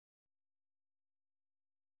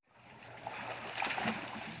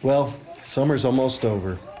Well, summer's almost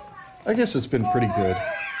over. I guess it's been pretty good.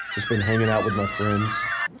 Just been hanging out with my friends.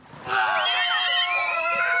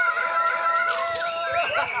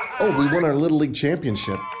 Oh, we won our Little League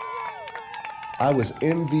championship. I was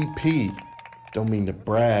MVP. Don't mean to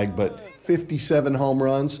brag, but 57 home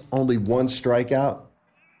runs, only one strikeout.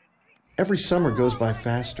 Every summer goes by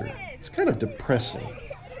faster. It's kind of depressing,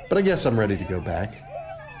 but I guess I'm ready to go back.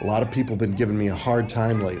 A lot of people have been giving me a hard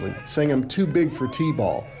time lately, saying I'm too big for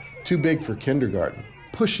t-ball, too big for kindergarten,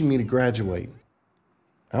 pushing me to graduate.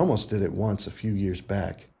 I almost did it once a few years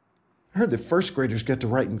back. I heard that first graders get to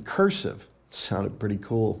write in cursive. Sounded pretty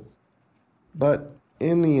cool. But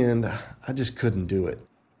in the end, I just couldn't do it.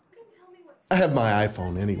 I have my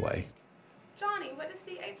iPhone anyway. Johnny, what does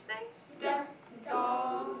CH say?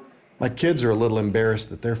 Dog. My kids are a little embarrassed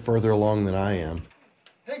that they're further along than I am.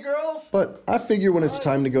 Hey, girls. But I figure when it's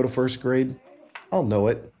time to go to first grade, I'll know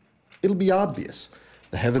it. It'll be obvious.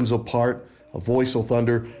 The heavens will part, a voice will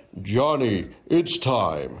thunder, "Johnny, it's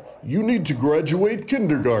time. You need to graduate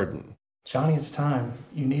kindergarten." Johnny, it's time.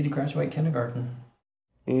 You need to graduate kindergarten.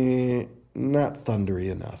 Not thundery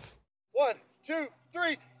enough. 1, 2,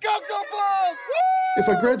 3, go, go, Bulls! If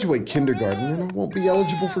I graduate kindergarten, then I won't be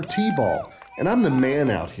eligible for t-ball. And I'm the man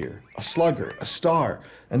out here, a slugger, a star,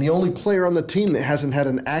 and the only player on the team that hasn't had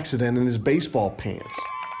an accident in his baseball pants.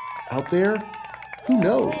 Out there, who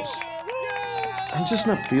knows? I'm just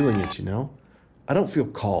not feeling it, you know? I don't feel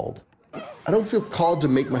called. I don't feel called to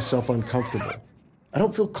make myself uncomfortable. I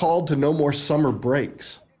don't feel called to no more summer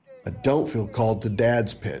breaks. I don't feel called to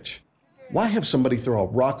dad's pitch. Why have somebody throw a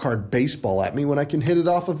rock-hard baseball at me when I can hit it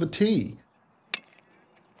off of a tee?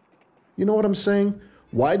 You know what I'm saying?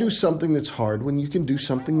 Why do something that's hard when you can do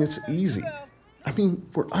something that's easy? I mean,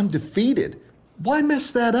 we're undefeated. Why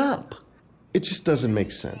mess that up? It just doesn't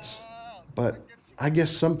make sense. But I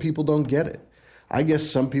guess some people don't get it. I guess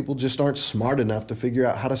some people just aren't smart enough to figure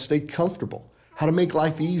out how to stay comfortable, how to make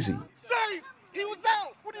life easy. Safe! He was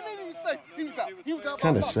out! What do you mean he was safe? He was out. He was It's out.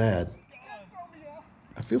 kind of sad.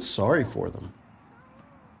 I feel sorry for them.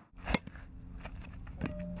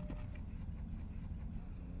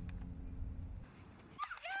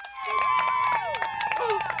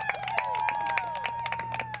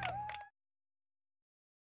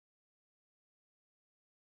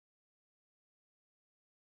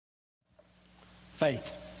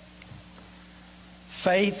 Faith.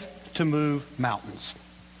 Faith to move mountains.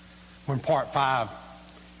 We're in part 5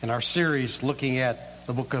 in our series looking at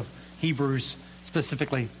the book of Hebrews,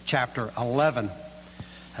 specifically chapter 11.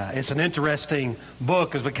 It's an interesting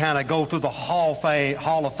book as we kind of go through the Hall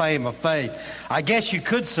of Fame of faith. I guess you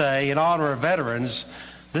could say, in honor of veterans,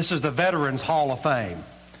 this is the Veterans Hall of Fame.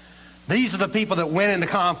 These are the people that went into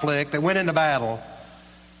conflict, that went into battle,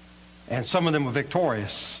 and some of them were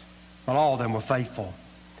victorious. But all of them were faithful,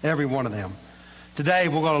 every one of them. Today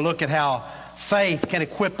we're going to look at how faith can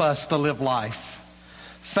equip us to live life.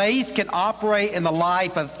 Faith can operate in the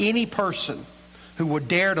life of any person who would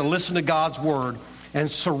dare to listen to God's word and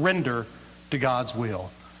surrender to God's will.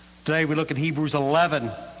 Today we look at Hebrews 11,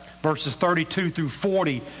 verses 32 through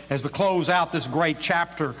 40 as we close out this great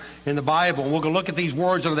chapter in the Bible. We're going to look at these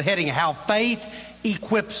words under the heading, how faith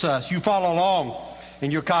equips us. You follow along in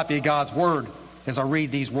your copy of God's word as I read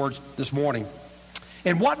these words this morning.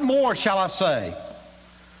 And what more shall I say?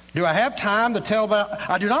 I do not have time to tell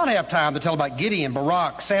about Gideon,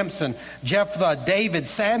 Barak, Samson, Jephthah, David,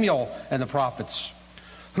 Samuel, and the prophets,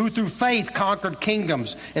 who through faith conquered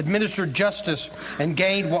kingdoms, administered justice, and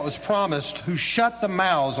gained what was promised, who shut the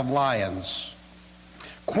mouths of lions,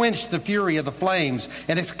 quenched the fury of the flames,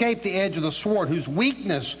 and escaped the edge of the sword, whose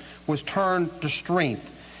weakness was turned to strength,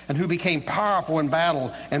 and who became powerful in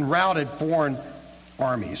battle and routed foreign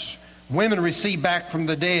armies. Women received back from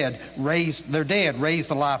the dead, raised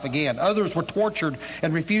to life again. Others were tortured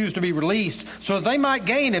and refused to be released so that they might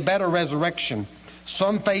gain a better resurrection.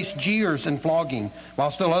 Some faced jeers and flogging, while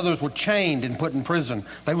still others were chained and put in prison.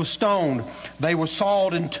 They were stoned. They were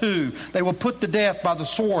sawed in two. They were put to death by the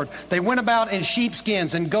sword. They went about in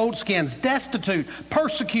sheepskins and goatskins, destitute,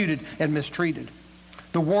 persecuted, and mistreated.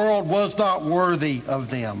 The world was not worthy of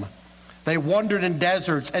them. They wandered in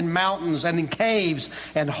deserts and mountains and in caves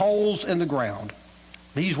and holes in the ground.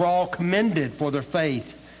 These were all commended for their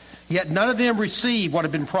faith, yet none of them received what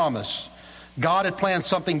had been promised. God had planned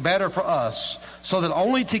something better for us, so that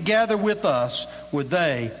only together with us would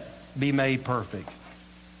they be made perfect.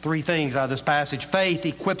 3 things out of this passage. Faith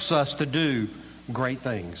equips us to do great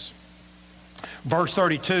things. Verse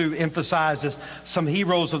 32 emphasizes some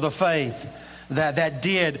heroes of the faith that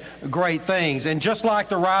did great things. And just like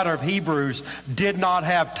the writer of Hebrews did not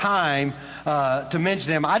have time to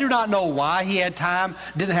mention them. I do not know why he had time,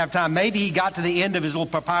 didn't have time. Maybe he got to the end of his little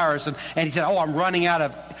papyrus and he said, oh, I'm running out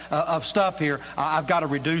of stuff here. I've got to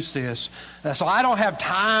reduce this. So I don't have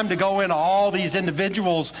time to go into all these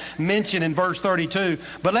individuals mentioned in verse 32,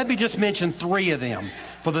 but let me just mention 3 of them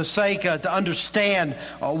for the sake to understand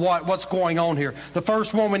what's going on here. The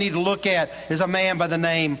first one we need to look at is a man by the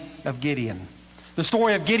name of Gideon. The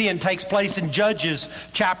story of Gideon takes place in Judges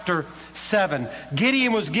chapter 7.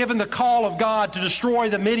 Gideon was given the call of God to destroy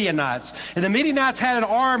the Midianites. And the Midianites had an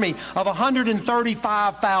army of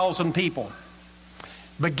 135,000 people.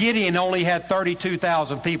 But Gideon only had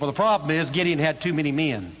 32,000 people. The problem is Gideon had too many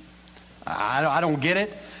men. I don't get it.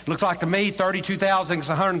 It looks like to me 32,000 is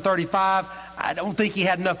 135. I don't think he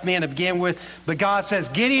had enough men to begin with. But God says,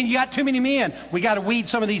 Gideon, you got too many men. We got to weed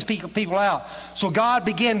some of these people out. So God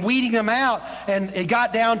began weeding them out, and it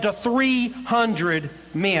got down to 300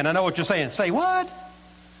 men. I know what you're saying. Say, what?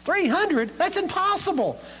 300? That's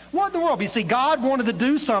impossible. What in the world? You see, God wanted to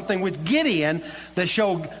do something with Gideon that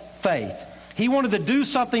showed faith. He wanted to do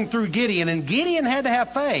something through Gideon, and Gideon had to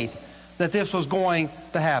have faith that this was going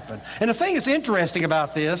to happen. And the thing that's interesting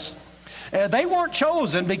about this, they weren't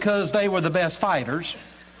chosen because they were the best fighters.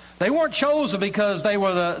 They weren't chosen because they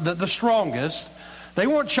were the strongest. They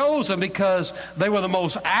weren't chosen because they were the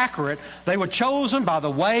most accurate. They were chosen by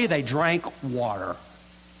the way they drank water.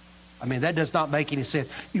 I mean, that does not make any sense.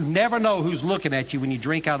 You never know who's looking at you when you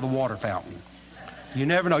drink out of the water fountain. You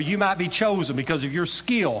never know. You might be chosen because of your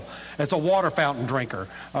skill as a water fountain drinker.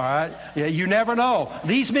 All right? You never know.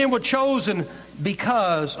 These men were chosen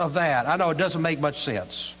because of that. I know it doesn't make much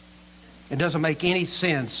sense. It doesn't make any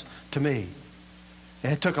sense to me.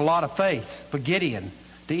 It took a lot of faith for Gideon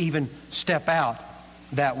to even step out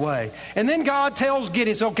that way. And then God tells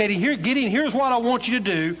Gideon, okay, Gideon, here's what I want you to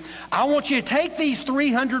do. I want you to take these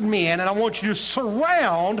 300 men and I want you to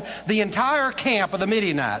surround the entire camp of the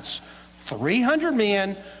Midianites. 300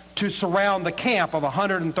 men to surround the camp of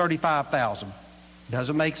 135,000.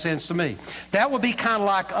 Doesn't make sense to me. That would be kind of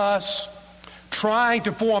like us trying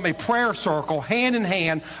to form a prayer circle hand in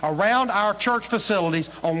hand around our church facilities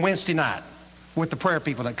on Wednesday night with the prayer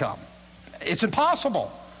people that come. It's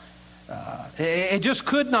impossible. It just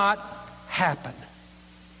could not happen.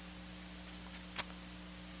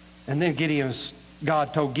 And then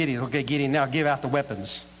God told Gideon, okay, Gideon, now give out the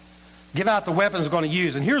weapons. Give out the weapons we're going to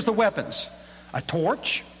use. And here's the weapons. A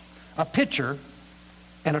torch, a pitcher,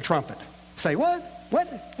 and a trumpet. Say, what?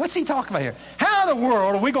 What's he talking about here? How in the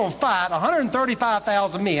world are we going to fight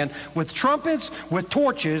 135,000 men with trumpets, with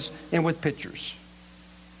torches, and with pitchers?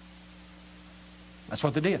 That's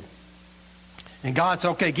what they did. And God said,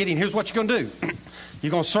 okay, Gideon, here's what you're going to do.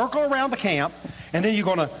 You're going to circle around the camp, and then you're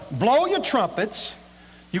going to blow your trumpets,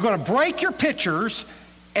 you're going to break your pitchers,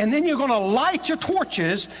 and then you're going to light your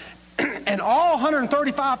torches, and all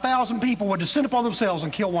 135,000 people would descend upon themselves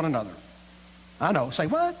and kill one another. I know. Say,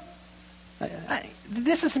 what?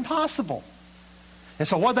 This is impossible. And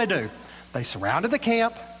so what did they do? They surrounded the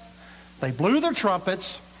camp, they blew their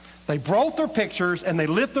trumpets, they broke their pictures, and they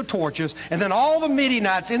lit their torches, and then all the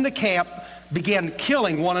Midianites in the camp began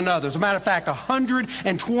killing one another. As a matter of fact,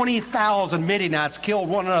 120,000 Midianites killed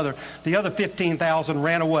one another. The other 15,000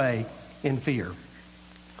 ran away in fear.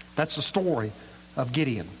 That's the story of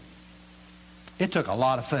Gideon. It took a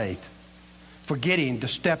lot of faith for Gideon to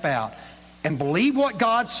step out and believe what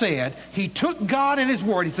God said. He took God at his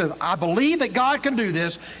word. He said, I believe that God can do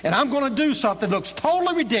this, and I'm going to do something that looks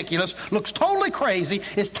totally ridiculous, looks totally crazy,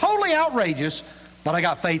 is totally outrageous, but I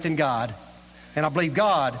got faith in God, and I believe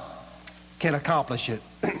God can accomplish it.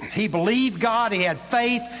 He believed God. He had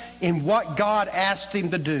faith in what God asked him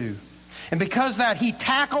to do. And because of that, he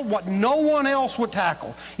tackled what no one else would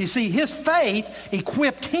tackle. You see, his faith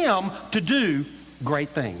equipped him to do great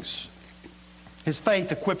things. His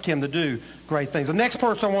faith equipped him to do great things. The next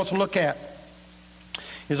person I want to look at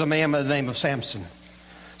is a man by the name of Samson.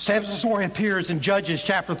 Samson's story appears in Judges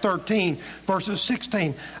chapter 13, verses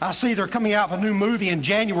 16. I see they're coming out with a new movie in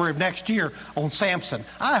January of next year on Samson.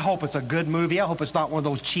 I hope it's a good movie. I hope it's not one of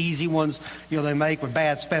those cheesy ones they make with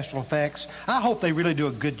bad special effects. I hope they really do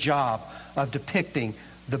a good job of depicting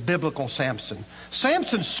the biblical Samson.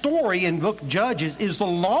 Samson's story in book Judges is the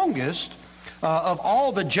longest of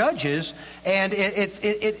all the judges, and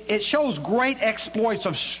it shows great exploits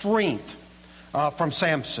of strength from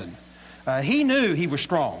Samson. He knew he was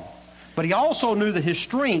strong, but he also knew that his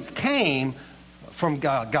strength came from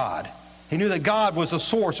God. He knew that God was the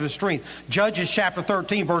source of his strength. Judges chapter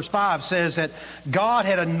 13, verse 5 says that God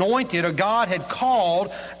had anointed, or God had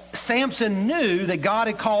called. Samson knew that God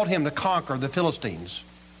had called him to conquer the Philistines.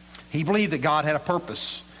 He believed that God had a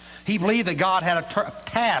purpose. He believed that God had a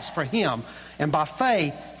task for him, and by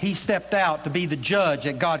faith, he stepped out to be the judge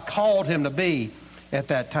that God called him to be at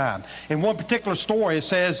that time. In one particular story, it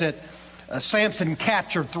says that Samson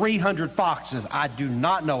captured 300 foxes. I do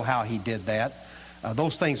not know how he did that.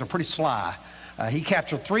 Those things are pretty sly. He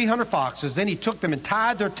captured 300 foxes. Then he took them and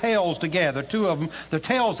tied their tails together, two of them, their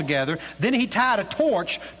tails together. Then he tied a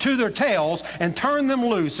torch to their tails and turned them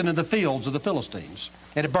loose into the fields of the Philistines.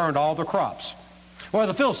 And it burned all their crops. Well,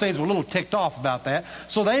 the Philistines were a little ticked off about that.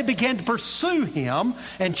 So they began to pursue him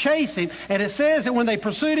and chase him. And it says that when they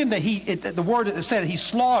pursued him, that the word it said he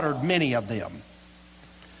slaughtered many of them.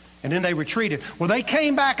 And then they retreated. Well, they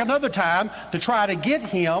came back another time to try to get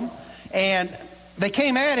him. And they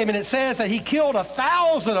came at him, and it says that he killed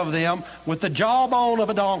 1,000 of them with the jawbone of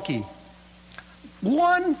a donkey.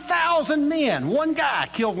 1,000 men. One guy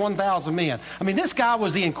killed 1,000 men. I mean, this guy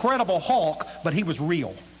was the Incredible Hulk, but he was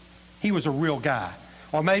real. He was a real guy.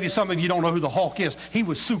 Or maybe some of you don't know who the Hulk is. He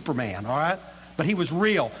was Superman, all right? But he was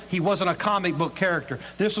real. He wasn't a comic book character.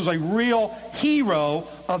 This was a real hero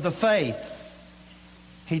of the faith.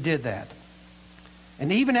 He did that.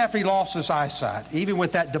 And even after he lost his eyesight, even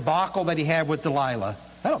with that debacle that he had with Delilah,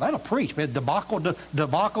 that'll preach, man. Debacle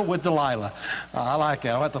with Delilah. I like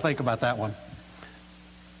that. I'll have to think about that one.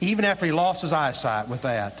 Even after he lost his eyesight with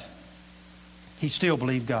that, he still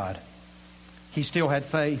believed God. He still had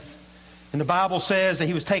faith. And the Bible says that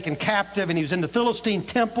he was taken captive and he was in the Philistine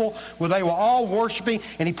temple where they were all worshiping,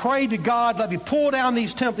 and he prayed to God, let me pull down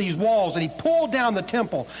these walls, and he pulled down the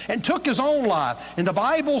temple and took his own life. And the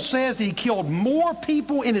Bible says that he killed more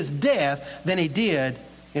people in his death than he did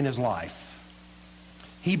in his life.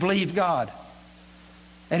 He believed God.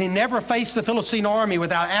 And he never faced the Philistine army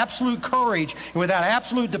without absolute courage and without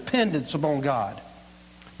absolute dependence upon God.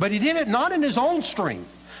 But he did it not in his own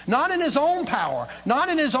strength, not in his own power, not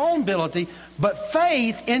in his own ability, but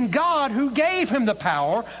faith in God who gave him the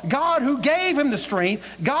power, God who gave him the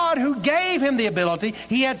strength, God who gave him the ability.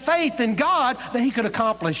 He had faith in God that he could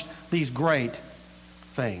accomplish these great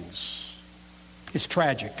things. It's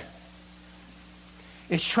tragic.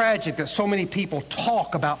 It's tragic that so many people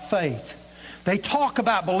talk about faith. They talk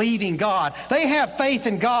about believing God. They have faith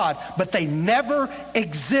in God, but they never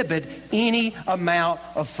exhibit any amount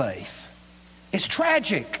of faith. It's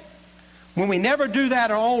tragic when we never do that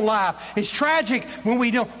in our own life. It's tragic when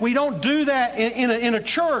we don't do that in a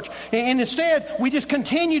church. And instead, we just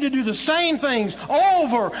continue to do the same things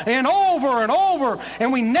over and over and over.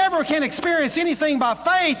 And we never can experience anything by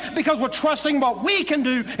faith because we're trusting what we can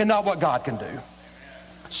do and not what God can do.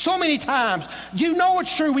 So many times, you know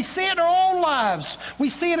it's true. We see it in our own lives. We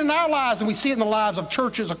see it in our lives, and we see it in the lives of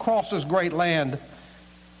churches across this great land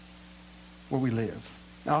where we live.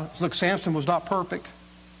 Now, look, Samson was not perfect.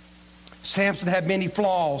 Samson had many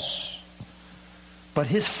flaws. But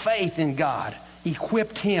his faith in God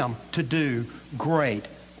equipped him to do great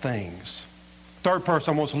things. Third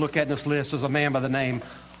person I want to look at in this list is a man by the name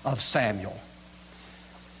of Samuel.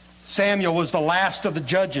 Samuel was the last of the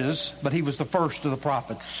judges, but he was the first of the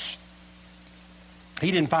prophets.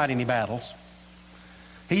 He didn't fight any battles.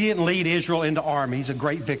 He didn't lead Israel into armies, a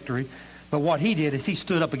great victory. But what he did is he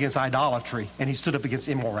stood up against idolatry and he stood up against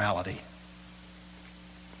immorality.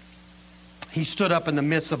 He stood up in the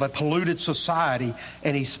midst of a polluted society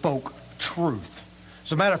and he spoke truth.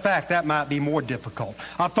 As a matter of fact, that might be more difficult.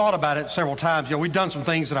 I've thought about it several times. We've done some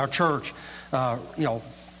things in our church,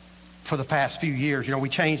 for the past few years. We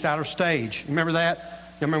changed out our stage. You remember that?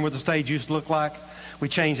 You remember what the stage used to look like? We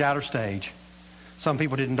changed out our stage. Some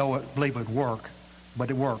people didn't believe it would work, but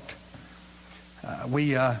it worked. We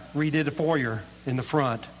redid the foyer in the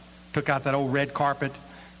front, took out that old red carpet,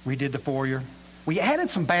 redid the foyer. We added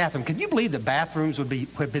some bathrooms. Can you believe that bathrooms have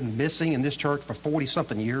been missing in this church for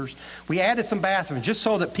 40-something years? We added some bathrooms just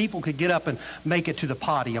so that people could get up and make it to the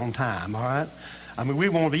potty on time, all right? I mean, we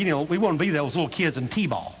want to be those little kids in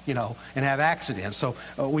T-ball, and have accidents. So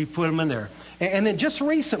we put them in there. And then just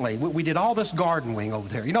recently, we did all this garden wing over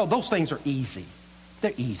there. Those things are easy.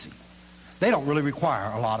 They're easy. They don't really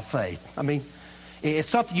require a lot of faith. I mean, it's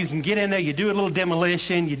something you can get in there. You do a little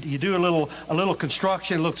demolition. You do a little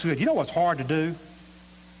construction. It looks good. You know what's hard to do?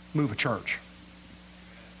 Move a church.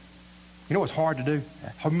 You know what's hard to do?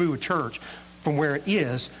 Move a church from where it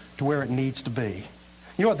is to where it needs to be.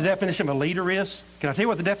 You know what the definition of a leader is? Can I tell you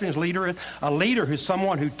what the definition of a leader is? A leader is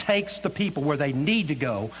someone who takes the people where they need to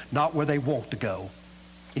go, not where they want to go.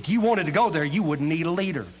 If you wanted to go there, you wouldn't need a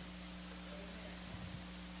leader.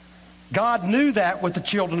 God knew that with the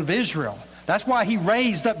children of Israel. That's why he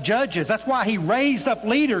raised up judges. That's why he raised up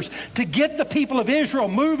leaders to get the people of Israel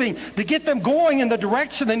moving, to get them going in the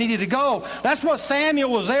direction they needed to go. That's what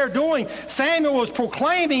Samuel was there doing. Samuel was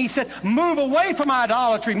proclaiming. He said, move away from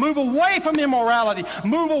idolatry, move away from immorality,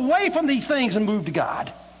 move away from these things and move to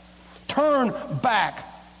God. Turn back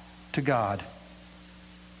to God.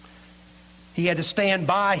 He had to stand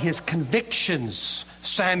by his convictions.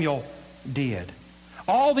 Samuel did.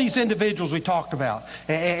 All these individuals we talked about,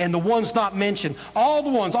 and the ones not mentioned, all the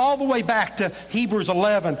ones, all the way back to Hebrews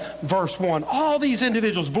 11, verse 1, all these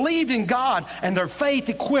individuals believed in God, and their faith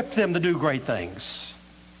equipped them to do great things.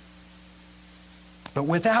 But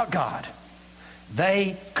without God,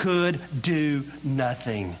 they could do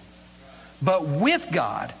nothing. But with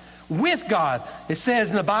God, it says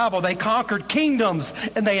in the Bible, they conquered kingdoms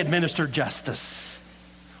and they administered justice.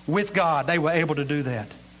 With God, they were able to do that.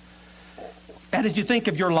 And as you think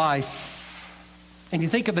of your life, and you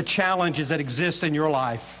think of the challenges that exist in your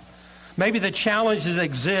life, maybe the challenges that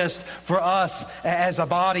exist for us as a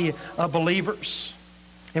body of believers,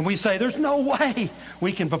 and we say, there's no way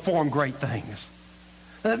we can perform great things.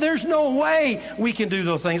 There's no way we can do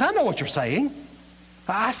those things. I know what you're saying.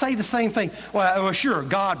 I say the same thing. Well, sure,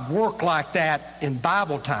 God worked like that in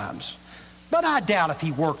Bible times, but I doubt if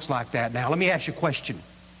he works like that now. Let me ask you a question.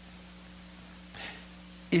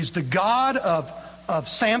 Is the God of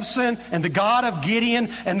Samson and the God of Gideon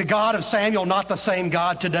and the God of Samuel not the same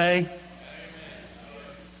God today?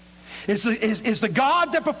 Is the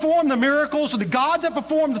God that performed the miracles and the God that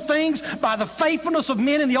performed the things by the faithfulness of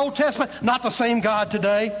men in the Old Testament not the same God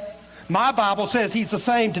today? My Bible says he's the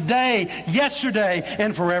same today, yesterday,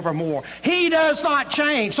 and forevermore. He does not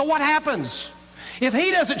change. So what happens? If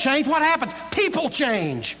he doesn't change, what happens? People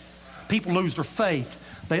change. People lose their faith.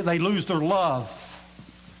 They lose their love.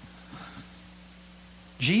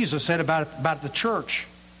 Jesus said about the church,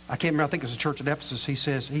 I can't remember, I think it's the church at Ephesus, he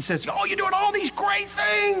says, oh, you're doing all these great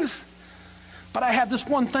things, but I have this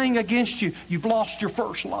one thing against you. You've lost your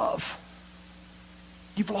first love.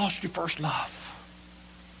 You've lost your first love.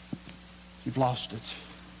 You've lost it.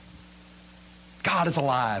 God is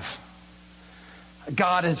alive.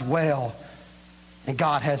 God is well. And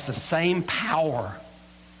God has the same power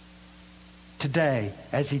today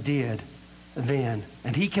as he did then.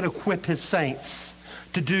 And he can equip his saints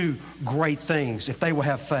to do great things if they will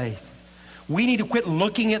have faith. We need to quit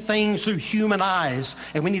looking at things through human eyes,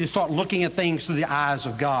 and we need to start looking at things through the eyes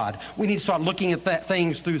of God. We need to start looking at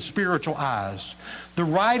things through spiritual eyes. The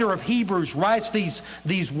writer of Hebrews writes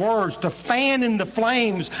these words to fan into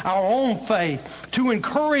flames our own faith, to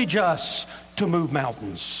encourage us to move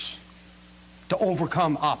mountains, to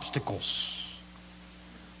overcome obstacles.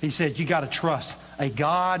 He said, you got to trust a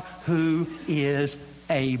God who is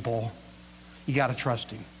able. You got to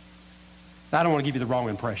trust him. I don't want to give you the wrong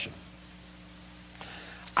impression.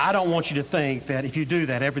 I don't want you to think that if you do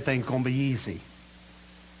that, everything's going to be easy.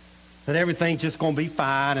 That everything's just going to be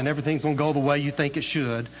fine and everything's going to go the way you think it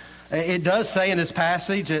should. It does say in this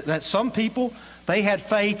passage that some people, they had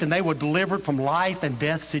faith and they were delivered from life and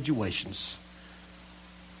death situations.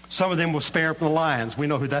 Some of them were spared from the lions. We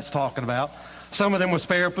know who that's talking about. Some of them were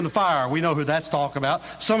spared from the fire. We know who that's talking about.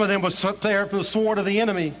 Some of them were spared from the sword of the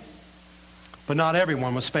enemy. But not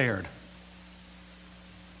everyone was spared.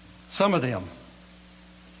 Some of them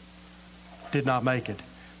did not make it.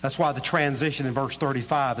 That's why the transition in verse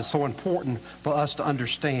 35 is so important for us to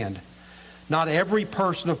understand. Not every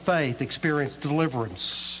person of faith experienced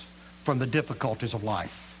deliverance from the difficulties of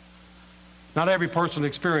life. Not every person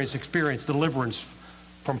experienced deliverance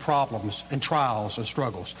from problems and trials and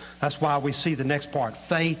struggles. That's why we see the next part.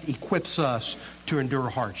 Faith equips us to endure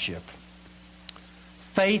hardship.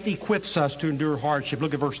 Faith equips us to endure hardship.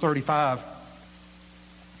 Look at verse 35.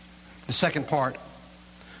 The second part.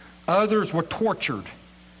 Others were tortured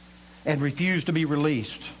and refused to be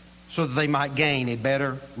released so that they might gain a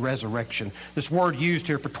better resurrection. This word used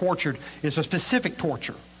here for tortured is a specific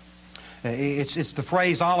torture. It's the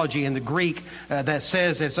phraseology in the Greek that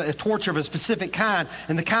says it's a torture of a specific kind.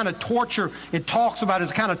 And the kind of torture it talks about is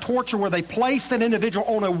the kind of torture where they placed an individual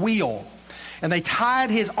on a wheel. And they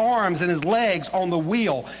tied his arms and his legs on the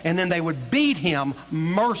wheel. And then they would beat him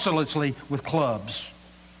mercilessly with clubs.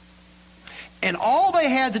 And all they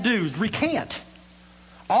had to do was recant.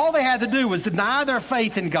 All they had to do was deny their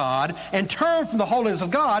faith in God and turn from the holiness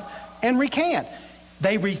of God and recant.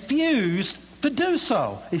 They refused to do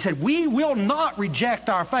so. He said, we will not reject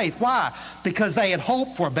our faith. Why? Because they had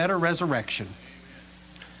hoped for a better resurrection.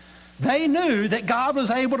 They knew that God was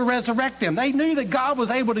able to resurrect them. They knew that God was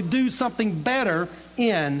able to do something better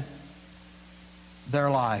in their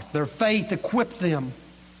life. Their faith equipped them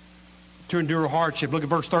to endure hardship. Look at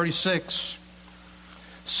verse 36.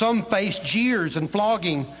 Some faced jeers and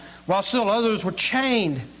flogging, while still others were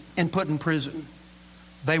chained and put in prison.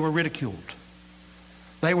 They were ridiculed.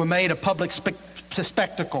 They were made a public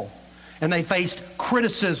spectacle, and they faced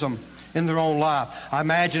criticism in their own life. I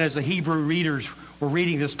imagine as the Hebrew readers were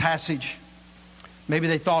reading this passage, maybe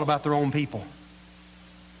they thought about their own people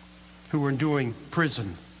who were enduring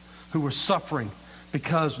prison, who were suffering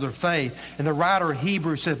because of their faith. And the writer of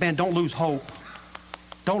Hebrews said, man, don't lose hope.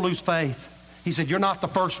 Don't lose faith. He said, you're not the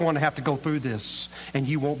first one to have to go through this, and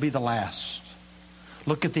you won't be the last.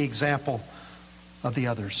 Look at the example of the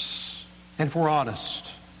others. And if we're honest,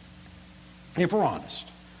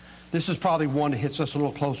 this is probably one that hits us a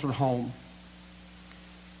little closer to home.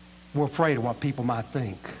 We're afraid of what people might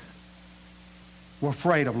think. We're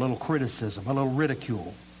afraid of a little criticism, a little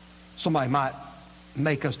ridicule. Somebody might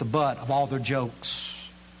make us the butt of all their jokes.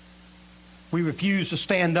 We refuse to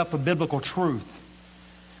stand up for biblical truth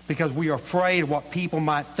because we are afraid of what people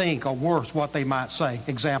might think, or worse, what they might say.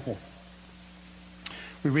 Example,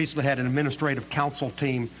 we recently had an administrative council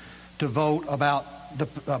team to vote about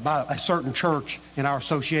a certain church in our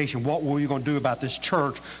association. What were we going to do about this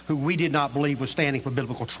church who we did not believe was standing for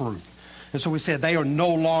biblical truth? And so we said they are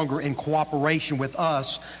no longer in cooperation with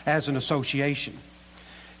us as an association.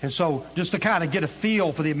 And so just to kind of get a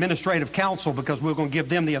feel for the administrative council, because we're going to give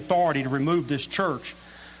them the authority to remove this church,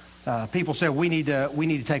 people said we need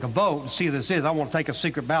to take a vote and see who this is. I want to take a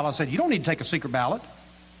secret ballot. I said, you don't need to take a secret ballot.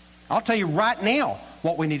 I'll tell you right now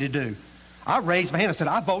what we need to do. I raised my hand and said,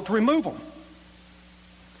 I vote to remove them.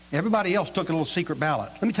 Everybody else took a little secret ballot.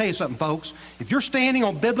 Let me tell you something, folks. If you're standing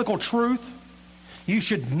on biblical truth, you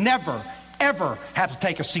should never, ever have to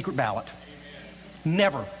take a secret ballot.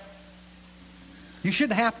 Never. You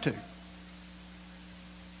shouldn't have to.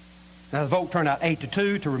 Now, the vote turned out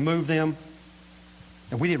 8-2 to remove them.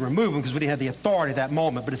 And we didn't remove them because we didn't have the authority at that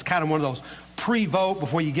moment, but it's kind of one of those pre-vote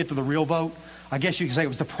before you get to the real vote. I guess you could say it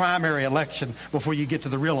was the primary election before you get to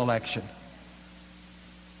the real election.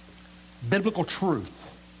 Biblical truth.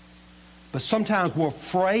 But sometimes we're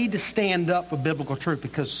afraid to stand up for biblical truth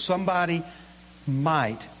because somebody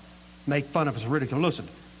might make fun of us and ridicule. Listen,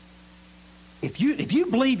 if you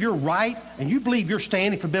believe you're right and you believe you're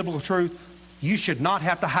standing for biblical truth, you should not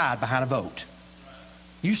have to hide behind a vote.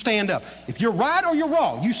 You stand up. If you're right or you're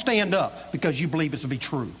wrong, you stand up because you believe it to be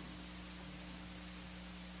true.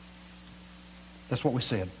 That's what we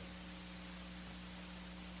said.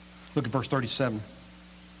 Look at verse 37.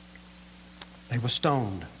 They were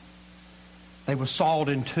stoned. They were sawed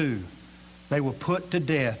in two. They were put to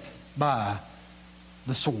death by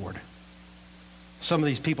the sword. Some of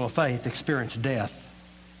these people of faith experienced death.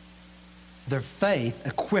 Their faith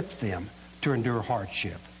equipped them to endure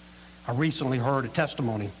hardship. I recently heard a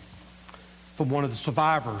testimony from one of the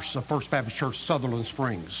survivors of First Baptist Church, Sutherland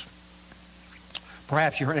Springs.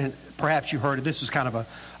 Perhaps you heard it. This is kind of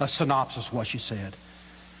a synopsis of what she said.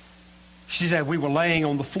 She said, we were laying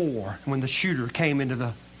on the floor when the shooter came into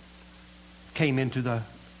the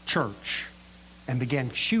church and began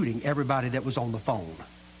shooting everybody that was on the phone,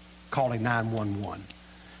 calling 911.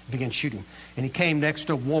 Began shooting. And he came next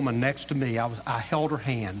to a woman next to me. I held her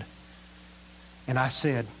hand, and I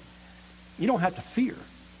said, you don't have to fear.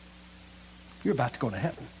 You're about to go to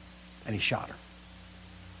heaven. And he shot her.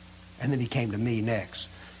 And then he came to me next.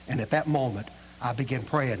 And at that moment, I began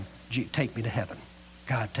praying, take me to heaven.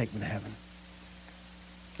 God, take me to heaven.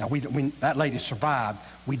 Now, that lady survived.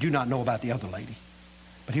 We do not know about the other lady.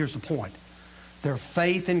 But here's the point. Their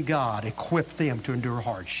faith in God equipped them to endure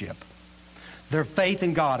hardship. Their faith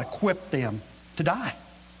in God equipped them to die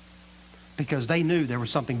because they knew there was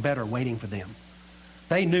something better waiting for them.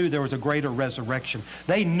 They knew there was a greater resurrection.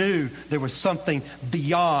 They knew there was something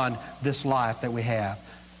beyond this life that we have.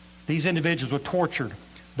 These individuals were tortured.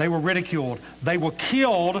 They were ridiculed. They were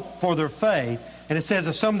killed for their faith. And it says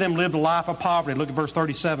that some of them lived a life of poverty. Look at verse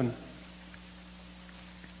 37.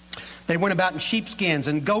 They went about in sheepskins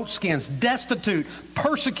and goatskins, destitute,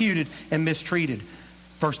 persecuted, and mistreated.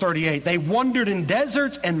 Verse 38, they wandered in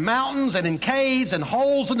deserts and mountains and in caves and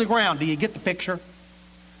holes in the ground. Do you get the picture?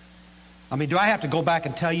 I mean, do I have to go back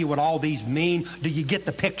and tell you what all these mean? Do you get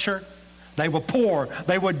the picture? They were poor.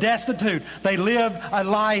 They were destitute. They lived a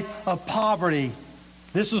life of poverty.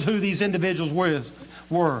 This is who these individuals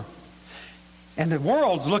were. And the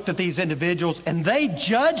world looked at these individuals and they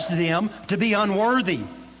judged them to be unworthy.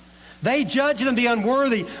 They judged them to be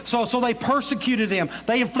unworthy, so they persecuted them.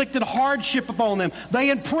 They inflicted hardship upon them. They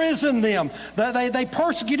imprisoned them. They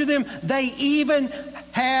persecuted them. They even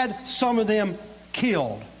had some of them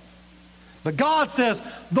killed. But God says,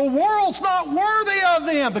 the world's not worthy of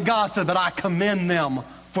them. But God says, but I commend them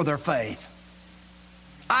for their faith.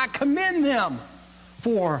 I commend them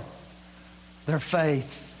for their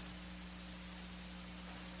faith.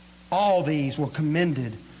 All these were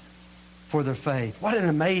commended for their faith. What an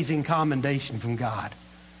amazing commendation from God.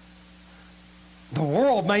 The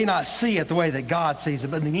world may not see it the way that God sees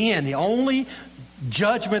it, but in the end, the only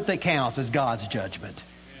judgment that counts is God's judgment.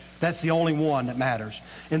 That's the only one that matters.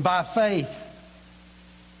 And by faith,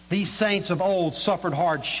 these saints of old suffered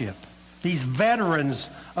hardship. These veterans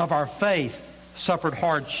of our faith suffered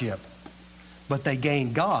hardship, but they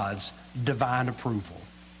gained God's divine approval.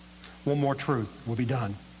 One more truth, we'll be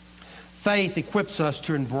done. Faith equips us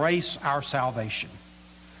to embrace our salvation.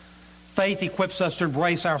 Faith equips us to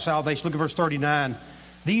embrace our salvation. Look at verse 39.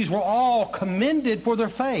 These were all commended for their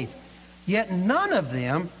faith, yet none of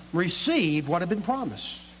them received what had been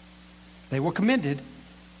promised. They were commended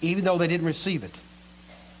even though they didn't receive it.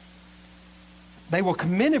 They were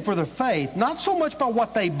commended for their faith, not so much by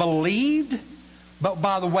what they believed, but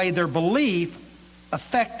by the way their belief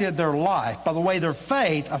affected their life, by the way their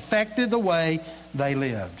faith affected the way they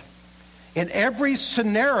lived. In every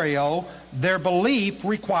scenario, their belief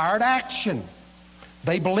required action.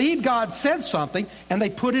 They believed God said something, and they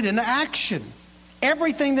put it into action.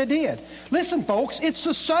 Everything they did. Listen, folks, it's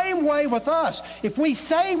the same way with us. If we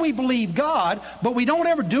say we believe God, but we don't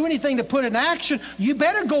ever do anything to put it in action, you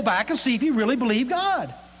better go back and see if you really believe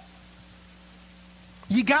God.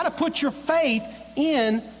 You got to put your faith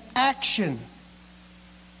in action.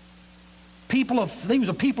 These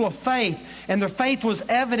were people of faith, and their faith was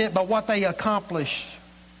evident by what they accomplished.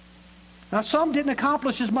 Now, some didn't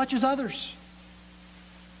accomplish as much as others.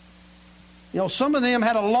 You know, some of them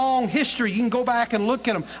had a long history. You can go back and look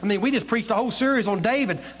at them. I mean, we just preached a whole series on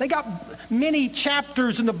David. They got many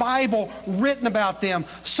chapters in the Bible written about them.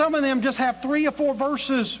 Some of them just have 3 or 4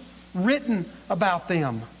 verses written about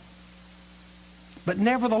them. But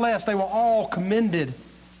nevertheless, they were all commended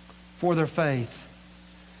for their faith.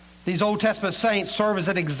 These Old Testament saints serve as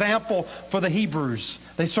an example for the Hebrews.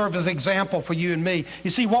 They serve as an example for you and me.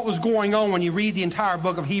 You see what was going on when you read the entire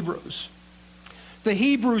book of Hebrews. The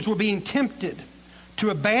Hebrews were being tempted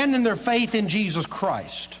to abandon their faith in Jesus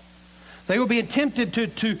Christ. They were being tempted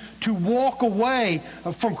to walk away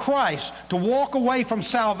from Christ, to walk away from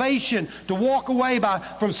salvation, to walk away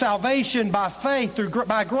from salvation by faith,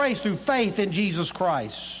 by grace, through faith in Jesus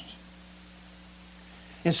Christ.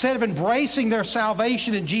 Instead of embracing their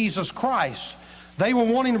salvation in Jesus Christ, they were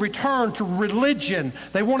wanting to return to religion.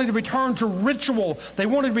 They wanted to return to ritual. They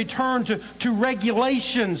wanted to return to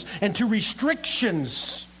regulations and to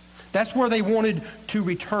restrictions. That's where they wanted to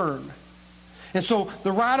return. And so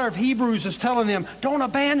the writer of Hebrews is telling them, don't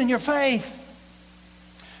abandon your faith.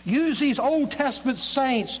 Use these Old Testament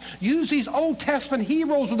saints, use these Old Testament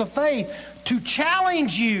heroes of the faith to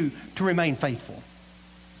challenge you to remain faithful,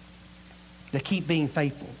 to keep being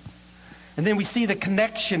faithful. And then we see the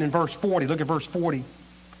connection in verse 40. Look at verse 40.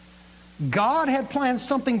 God had planned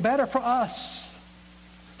something better for us,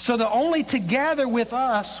 so that only together with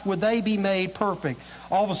us would they be made perfect.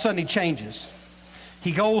 All of a sudden he changes.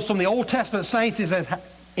 He goes from the Old Testament saints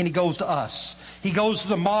and he goes to us. He goes to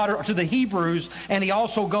the Hebrews, and he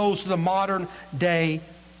also goes to the modern day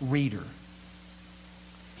reader.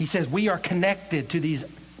 He says we are connected to these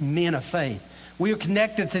men of faith. We are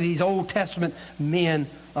connected to these Old Testament men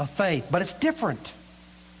of faith. But it's different.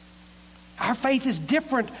 Our faith is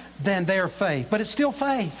different than their faith, but it's still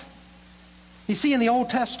faith. You see, in the Old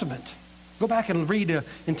Testament, go back and read the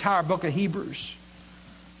entire book of Hebrews.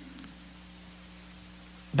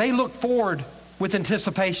 They looked forward with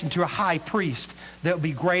anticipation to a high priest that would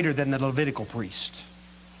be greater than the Levitical priest.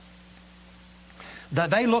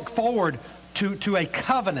 They looked forward to a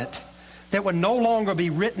covenant that would no longer be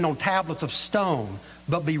written on tablets of stone,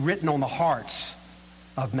 but be written on the hearts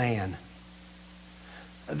of man.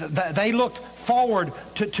 They looked forward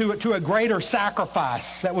to a greater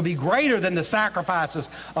sacrifice that would be greater than the sacrifices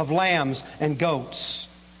of lambs and goats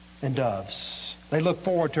and doves. They looked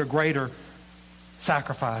forward to a greater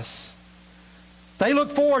sacrifice. They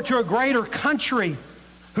looked forward to a greater country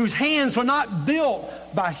whose hands were not built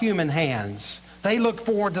by human hands. They looked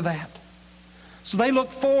forward to that. So they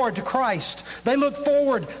looked forward to Christ. They looked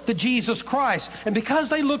forward to Jesus Christ. And because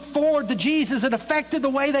they looked forward to Jesus, it affected the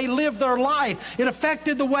way they lived their life. It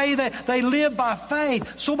affected the way that they lived by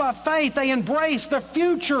faith. So by faith, they embraced the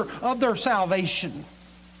future of their salvation.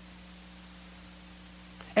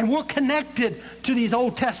 And we're connected to these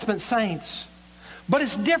Old Testament saints. But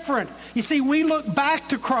it's different. You see, we look back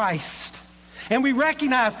to Christ. And we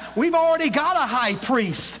recognize we've already got a high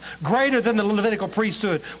priest greater than the Levitical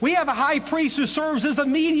priesthood. We have a high priest who serves as a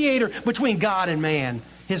mediator between God and man.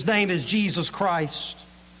 His name is Jesus Christ.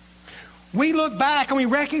 We look back and we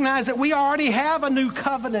recognize that we already have a new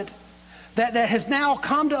covenant that has now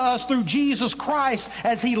come to us through Jesus Christ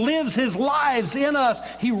as he lives his lives in us.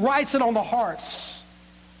 He writes it on the hearts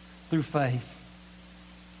through faith.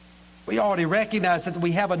 We already recognize that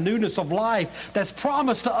we have a newness of life that's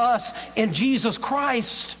promised to us in Jesus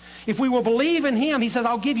Christ. If we will believe in him, he says,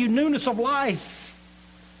 I'll give you newness of life.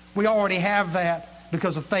 We already have that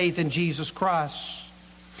because of faith in Jesus Christ.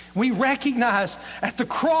 We recognize at the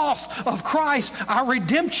cross of Christ, our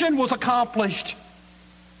redemption was accomplished.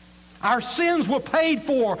 Our sins were paid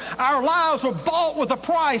for. Our lives were bought with a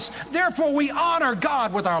price. Therefore, we honor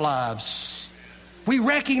God with our lives. We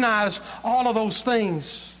recognize all of those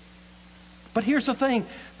things. But here's the thing.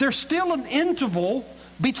 There's still an interval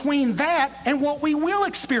between that and what we will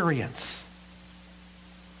experience.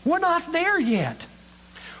 We're not there yet.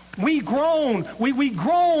 We groan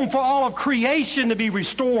for all of creation to be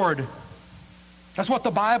restored. That's what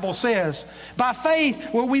the Bible says. By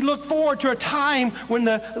faith, we look forward to a time when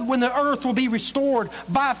the earth will be restored.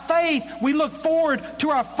 By faith, we look forward to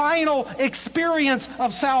our final experience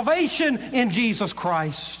of salvation in Jesus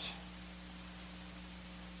Christ.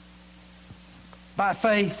 By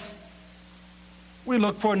faith, we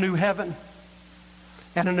look for a new heaven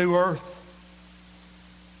and a new earth.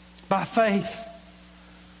 By faith,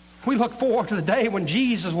 we look forward to the day when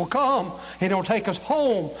Jesus will come and he'll take us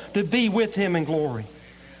home to be with him in glory.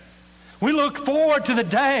 We look forward to the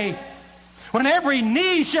day when every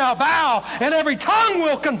knee shall bow and every tongue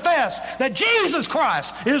will confess that Jesus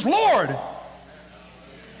Christ is Lord.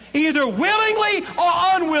 Either willingly or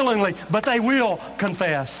unwillingly, but they will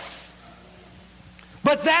confess.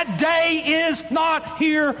 But that day is not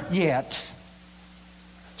here yet.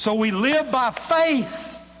 So we live by faith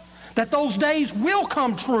that those days will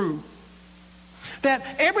come true. That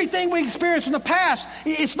everything we experienced in the past,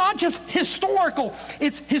 it's not just historical.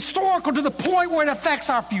 It's historical to the point where it affects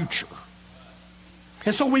our future.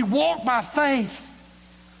 And so we walk by faith.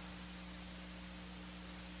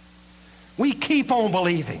 We keep on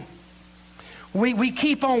believing. We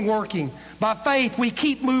keep on working. By faith, we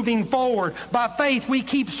keep moving forward. By faith, we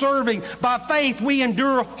keep serving. By faith, we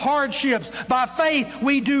endure hardships. By faith,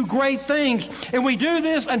 we do great things. And we do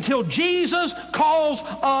this until Jesus calls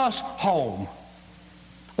us home.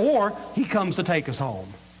 Or he comes to take us home.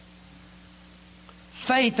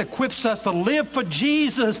 Faith equips us to live for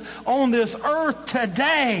Jesus on this earth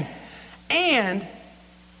today. And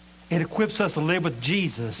it equips us to live with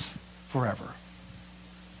Jesus forever.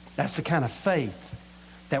 That's the kind of faith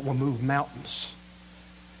that will move mountains.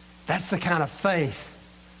 That's the kind of faith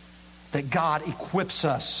that God equips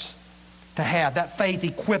us to have. That faith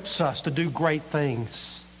equips us to do great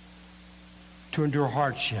things, to endure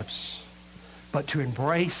hardships, but to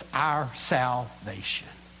embrace our salvation.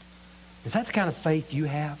 Is that the kind of faith you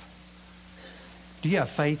have? Do you have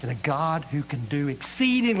faith in a God who can do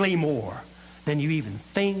exceedingly more than you even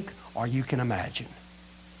think or you can imagine?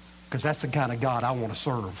 Because that's the kind of God I want to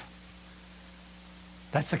serve.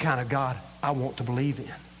 That's the kind of God I want to believe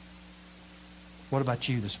in. What about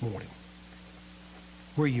you this morning?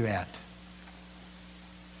 Where are you at?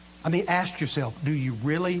 I mean, ask yourself, do you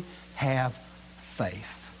really have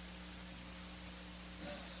faith?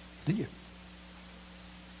 Do you?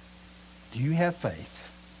 Do you have faith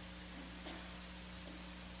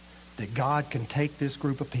that God can take this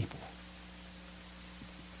group of people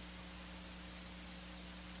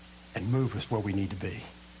and move us where we need to be?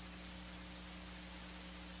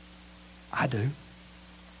 I do.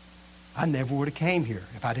 I never would have came here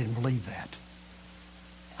if I didn't believe that.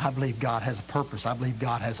 I believe God has a purpose. I believe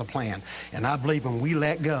God has a plan. And I believe when we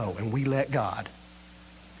let go and we let God,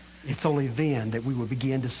 it's only then that we will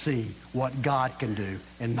begin to see what God can do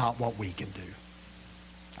and not what we can do.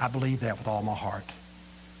 I believe that with all my heart.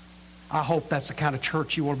 I hope that's the kind of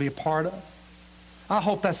church you want to be a part of. I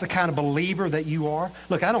hope that's the kind of believer that you are.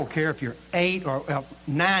 Look, I don't care if you're 8 or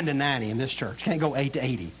 9 to 90 in this church. You can't go 8 to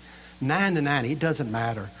 80. 9 to 90, it doesn't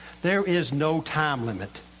matter. There is no time limit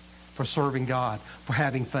for serving God, for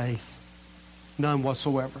having faith. None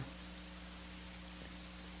whatsoever.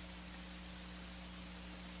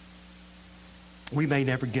 We may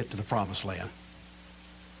never get to the promised land.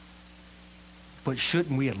 But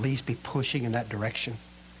shouldn't we at least be pushing in that direction?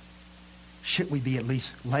 Shouldn't we be at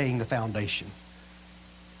least laying the foundation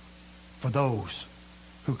for those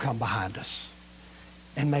who come behind us?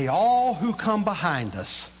 And may all who come behind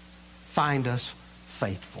us find us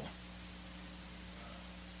faithful.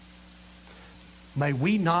 May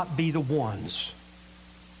we not be the ones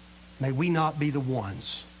that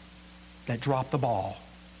drop the ball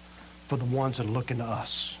for the ones that are looking to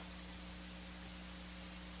us.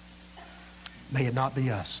 May it not be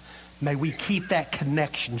us. May we keep that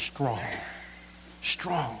connection strong.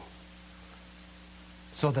 Strong.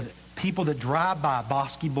 So that people that drive by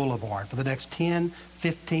Bosque Boulevard for the next 10,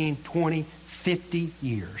 15, 20, 50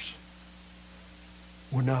 years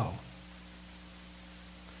will know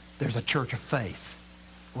there's a church of faith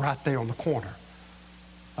right there on the corner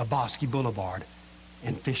of Bosque Boulevard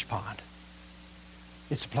and Fish Pond.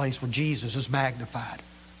 It's a place where Jesus is magnified,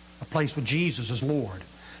 a place where Jesus is Lord,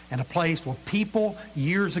 and a place where people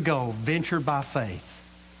years ago ventured by faith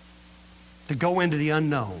to go into the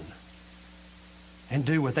unknown and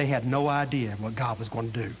do what they had no idea what God was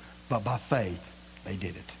going to do. But by faith, they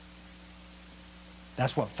did it.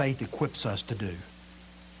 That's what faith equips us to do.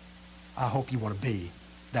 I hope you want to be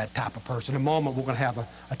that type of person. In a moment, we're going to have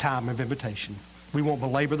a time of invitation. We won't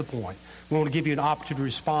belabor the point. We want to give you an opportunity to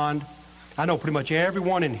respond. I know pretty much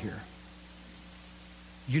everyone in here,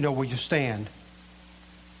 you know where you stand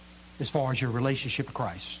as far as your relationship to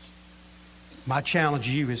Christ. My challenge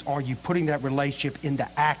to you is, are you putting that relationship into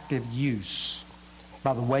active use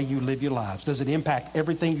by the way you live your lives? Does it impact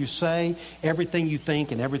everything you say, everything you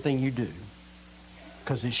think, and everything you do?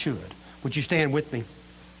 Because it should. Would you stand with me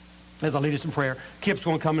as I lead us in prayer? Kip's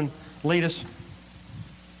going to come and lead us.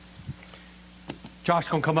 Josh's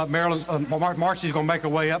going to come up. Marcy's going to make her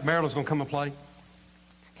way up. Marilyn's going to come and play.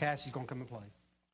 Cassie's going to come and play.